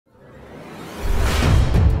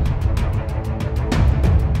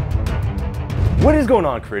What is going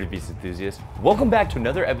on, Creative Beast enthusiasts? Welcome back to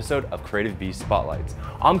another episode of Creative Beast Spotlights.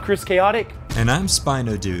 I'm Chris Chaotic. And I'm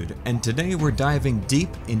Spino Dude, and today we're diving deep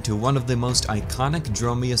into one of the most iconic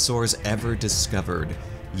dromaeosaurs ever discovered,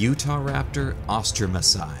 Utahraptor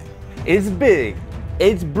Ostrommaysi. It's big,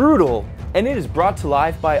 it's brutal, and it is brought to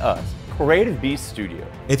life by us, Creative Beast Studio.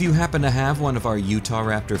 If you happen to have one of our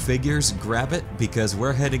Utahraptor figures, grab it because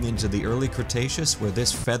we're heading into the early Cretaceous where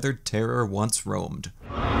this feathered terror once roamed.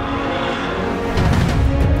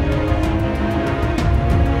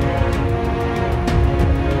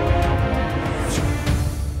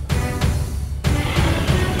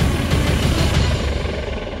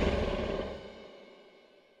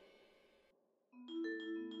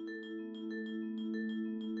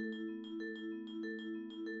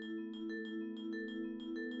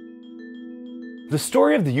 The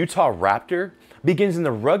story of the Utahraptor begins in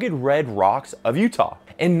the rugged red rocks of Utah.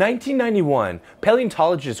 In 1991,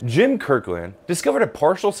 paleontologist Jim Kirkland discovered a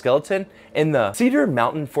partial skeleton in the Cedar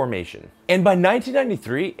Mountain Formation. And by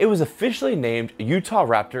 1993, it was officially named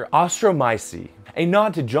Utahraptor Ostrommaysi, a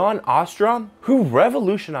nod to John Ostrom, who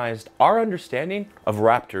revolutionized our understanding of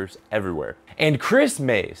raptors everywhere, and Chris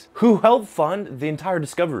Mays, who helped fund the entire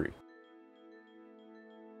discovery.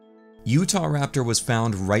 Utahraptor was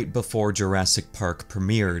found right before Jurassic Park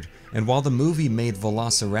premiered, and while the movie made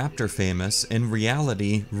Velociraptor famous, in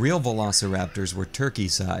reality, real velociraptors were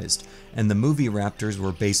turkey-sized, and the movie raptors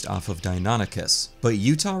were based off of Deinonychus. But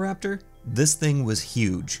Utahraptor? This thing was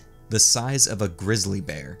huge, the size of a grizzly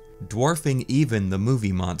bear, dwarfing even the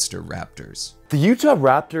movie monster raptors. The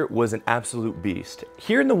Utahraptor was an absolute beast.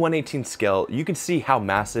 Here in the 1/18 scale, you can see how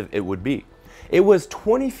massive it would be. It was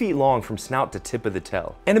 20 feet long from snout to tip of the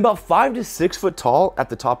tail, and about 5 to 6 foot tall at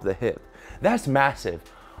the top of the hip. That's massive.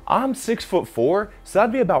 I'm 6'4", so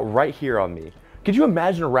that'd be about right here on me. Could you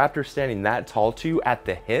imagine a raptor standing that tall to you at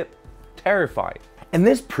the hip? Terrifying. And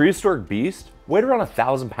this prehistoric beast weighed around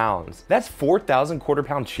 1,000 pounds. That's 4,000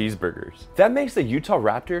 quarter-pound cheeseburgers. That makes the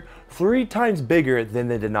Utahraptor 3 times bigger than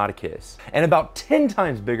the Deinonychus, and about 10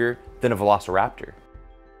 times bigger than a velociraptor.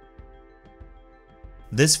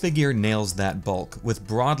 This figure nails that bulk, with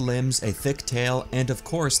broad limbs, a thick tail, and of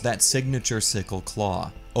course that signature sickle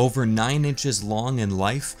claw. Over 9 inches long in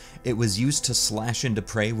life, it was used to slash into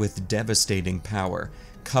prey with devastating power,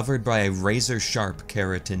 covered by a razor-sharp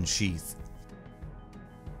keratin sheath.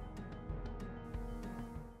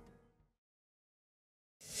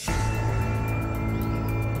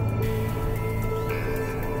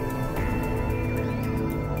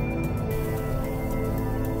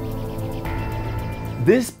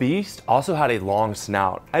 This beast also had a long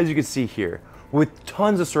snout, as you can see here, with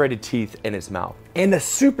tons of serrated teeth in its mouth, and a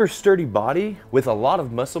super sturdy body with a lot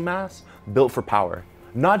of muscle mass built for power,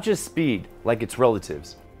 not just speed like its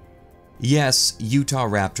relatives. Yes,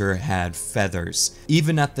 Utahraptor had feathers.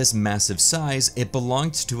 Even at this massive size, it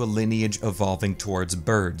belonged to a lineage evolving towards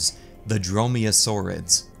birds, the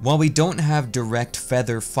dromaeosaurids. While we don't have direct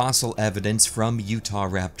feather fossil evidence from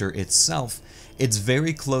Utahraptor itself, its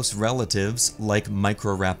very close relatives, like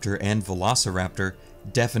Microraptor and Velociraptor,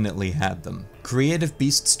 definitely had them. Creative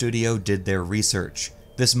Beast Studio did their research.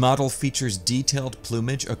 This model features detailed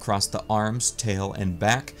plumage across the arms, tail, and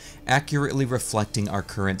back, accurately reflecting our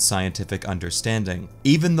current scientific understanding.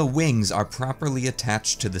 Even the wings are properly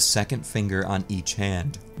attached to the second finger on each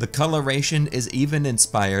hand. The coloration is even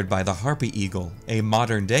inspired by the harpy eagle, a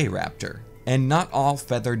modern-day raptor. And not all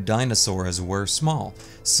feathered dinosaurs were small.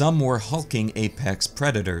 Some were hulking apex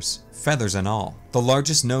predators, feathers and all. The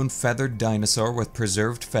largest known feathered dinosaur with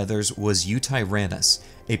preserved feathers was Utahraptor,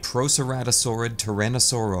 a proceratosaurid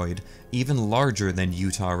tyrannosauroid, even larger than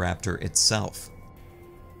Utahraptor itself.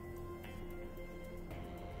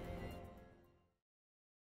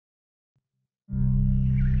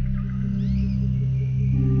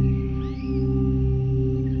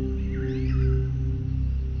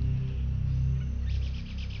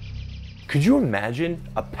 Could you imagine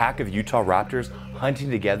a pack of Utahraptors hunting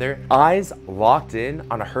together, eyes locked in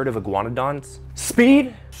on a herd of iguanodons?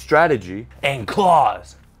 Speed, strategy, and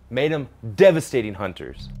claws made them devastating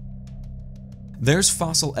hunters. There's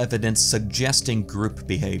fossil evidence suggesting group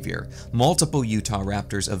behavior. Multiple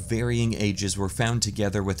Utahraptors of varying ages were found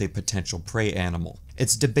together with a potential prey animal.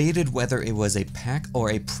 It's debated whether it was a pack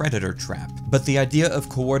or a predator trap, but the idea of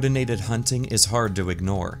coordinated hunting is hard to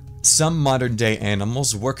ignore. Some modern-day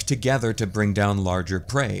animals work together to bring down larger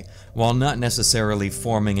prey, while not necessarily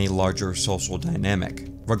forming a larger social dynamic.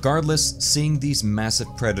 Regardless, seeing these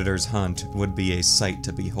massive predators hunt would be a sight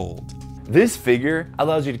to behold. This figure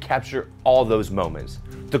allows you to capture all those moments.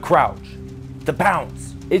 The crouch, the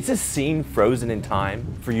pounce. It's a scene frozen in time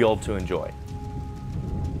for you all to enjoy.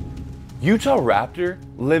 Utahraptor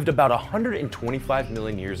lived about 125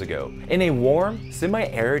 million years ago in a warm,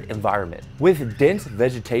 semi-arid environment with dense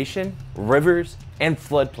vegetation, rivers, and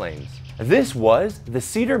floodplains. This was the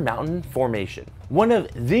Cedar Mountain Formation, one of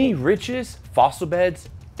the richest fossil beds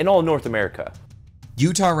in all North America.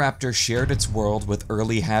 Utahraptor shared its world with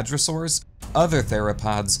early hadrosaurs, other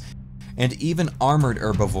theropods, and even armored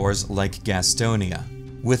herbivores like Gastonia.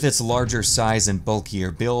 With its larger size and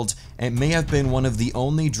bulkier build, it may have been one of the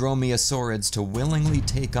only dromaeosaurids to willingly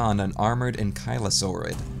take on an armored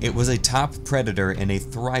ankylosaurid. It was a top predator in a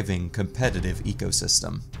thriving, competitive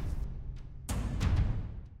ecosystem.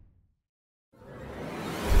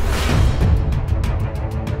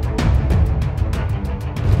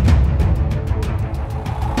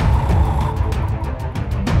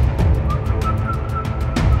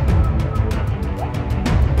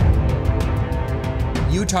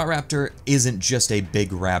 Utahraptor isn't just a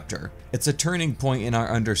big raptor. It's a turning point in our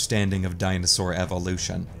understanding of dinosaur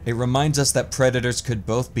evolution. It reminds us that predators could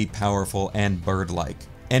both be powerful and bird-like,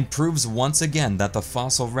 and proves once again that the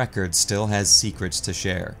fossil record still has secrets to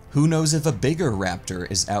share. Who knows if a bigger raptor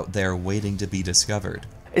is out there waiting to be discovered?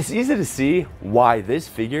 It's easy to see why this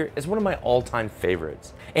figure is one of my all-time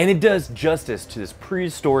favorites, and it does justice to this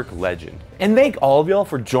prehistoric legend. And thank all of y'all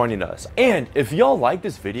for joining us. And if y'all like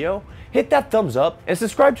this video, hit that thumbs up and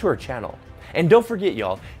subscribe to our channel. And don't forget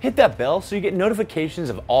y'all, hit that bell so you get notifications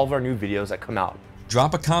of all of our new videos that come out.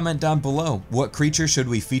 Drop a comment down below. What creature should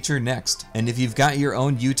we feature next? And if you've got your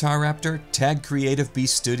own Utahraptor, tag Creative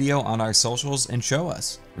Beast Studio on our socials and show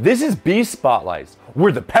us. This is Beast Spotlights,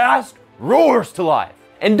 where the past roars to life.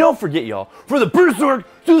 And don't forget y'all, for the prehistoric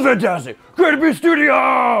to the fantastic, Creative Beast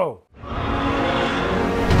Studio!